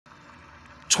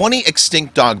20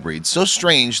 extinct dog breeds so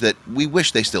strange that we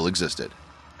wish they still existed.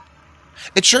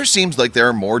 It sure seems like there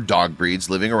are more dog breeds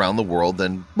living around the world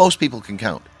than most people can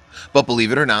count, but believe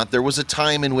it or not, there was a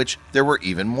time in which there were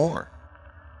even more.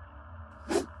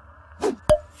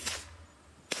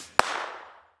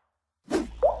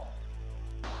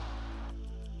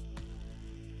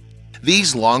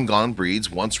 These long-gone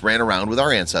breeds once ran around with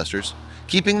our ancestors,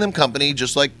 keeping them company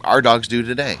just like our dogs do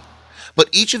today. But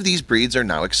each of these breeds are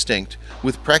now extinct,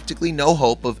 with practically no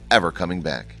hope of ever coming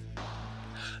back.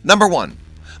 Number 1.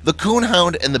 The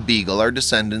Coonhound and the Beagle are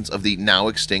descendants of the now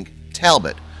extinct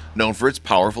Talbot, known for its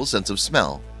powerful sense of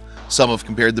smell. Some have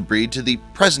compared the breed to the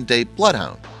present-day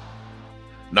Bloodhound.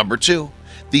 Number 2.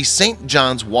 The St.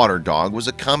 John's Water Dog was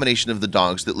a combination of the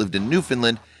dogs that lived in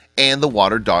Newfoundland and the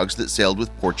water dogs that sailed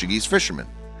with Portuguese fishermen.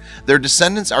 Their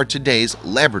descendants are today's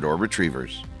Labrador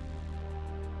Retrievers.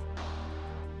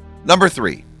 Number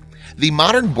 3. The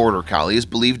modern Border Collie is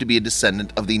believed to be a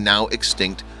descendant of the now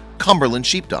extinct Cumberland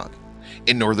Sheepdog.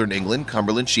 In northern England,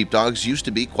 Cumberland Sheepdogs used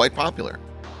to be quite popular.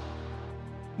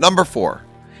 Number 4.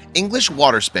 English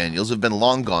Water Spaniels have been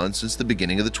long gone since the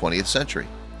beginning of the 20th century.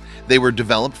 They were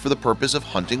developed for the purpose of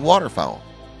hunting waterfowl.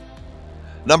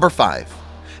 Number 5.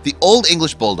 The Old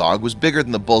English Bulldog was bigger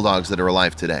than the bulldogs that are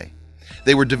alive today.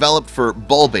 They were developed for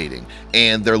bull baiting,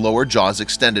 and their lower jaws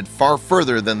extended far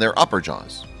further than their upper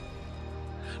jaws.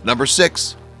 Number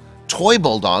 6. Toy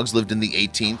bulldogs lived in the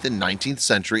 18th and 19th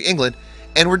century England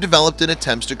and were developed in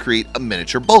attempts to create a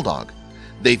miniature bulldog.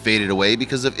 They faded away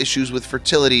because of issues with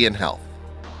fertility and health.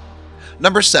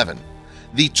 Number 7.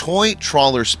 The toy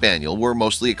trawler spaniel were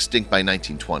mostly extinct by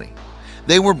 1920.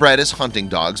 They were bred as hunting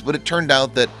dogs, but it turned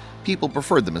out that people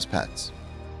preferred them as pets.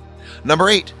 Number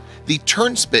 8. The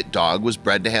turnspit dog was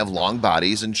bred to have long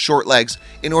bodies and short legs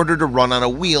in order to run on a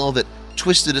wheel that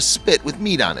twisted a spit with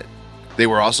meat on it. They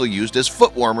were also used as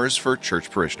foot warmers for church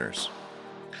parishioners.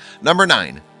 Number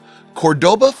 9.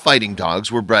 Cordoba fighting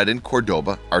dogs were bred in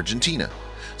Cordoba, Argentina.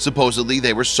 Supposedly,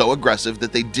 they were so aggressive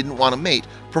that they didn't want to mate,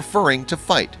 preferring to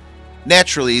fight.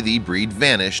 Naturally, the breed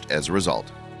vanished as a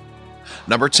result.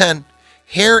 Number 10.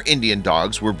 Hare Indian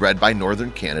dogs were bred by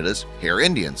northern Canada's Hare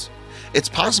Indians. It's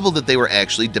possible that they were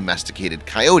actually domesticated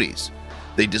coyotes.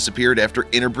 They disappeared after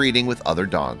interbreeding with other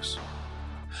dogs.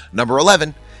 Number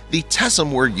 11. The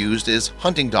Tessom were used as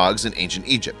hunting dogs in ancient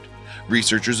Egypt.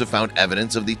 Researchers have found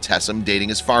evidence of the Tessom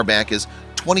dating as far back as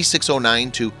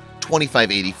 2609 to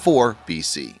 2584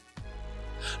 BC.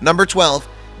 Number 12.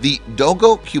 The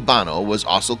Dogo Cubano was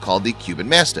also called the Cuban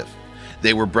Mastiff.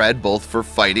 They were bred both for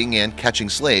fighting and catching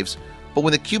slaves, but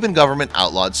when the Cuban government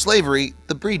outlawed slavery,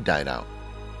 the breed died out.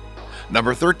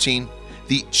 Number 13.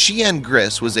 The Chien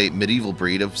Gris was a medieval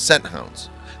breed of scent hounds.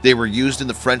 They were used in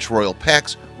the French royal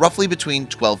packs roughly between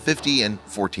 1250 and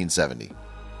 1470.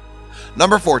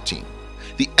 Number 14.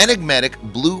 The enigmatic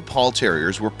Blue Paul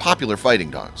Terriers were popular fighting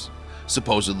dogs.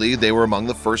 Supposedly, they were among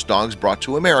the first dogs brought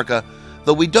to America,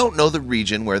 though we don't know the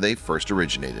region where they first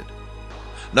originated.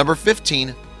 Number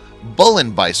 15.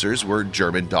 Bullenbeissers were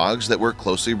German dogs that were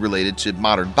closely related to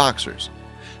modern boxers.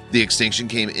 The extinction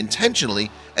came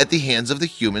intentionally at the hands of the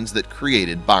humans that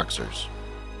created boxers.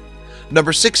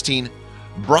 Number 16.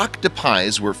 Brock de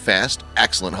Pies were fast,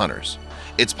 excellent hunters.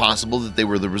 It's possible that they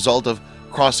were the result of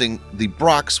crossing the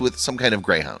Brocks with some kind of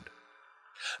greyhound.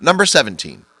 Number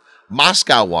 17.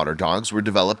 Moscow water dogs were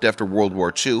developed after World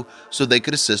War II so they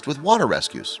could assist with water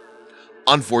rescues.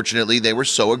 Unfortunately, they were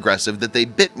so aggressive that they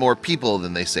bit more people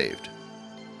than they saved.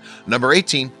 Number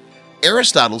 18.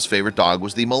 Aristotle's favorite dog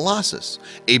was the Molossus,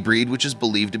 a breed which is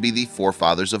believed to be the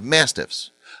forefathers of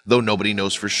Mastiffs. Though nobody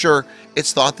knows for sure,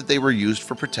 it's thought that they were used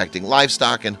for protecting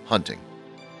livestock and hunting.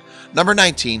 Number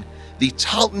 19. The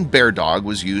Tahltan Bear Dog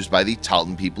was used by the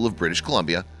Tahltan people of British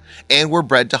Columbia and were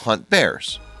bred to hunt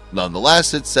bears.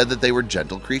 Nonetheless, it's said that they were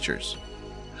gentle creatures.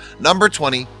 Number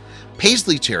 20.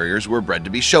 Paisley Terriers were bred to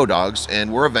be show dogs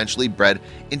and were eventually bred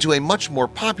into a much more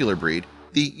popular breed,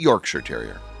 the Yorkshire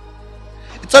Terrier.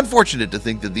 It's unfortunate to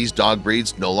think that these dog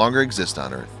breeds no longer exist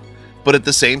on Earth. But at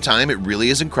the same time, it really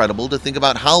is incredible to think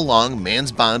about how long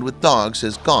man's bond with dogs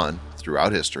has gone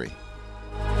throughout history.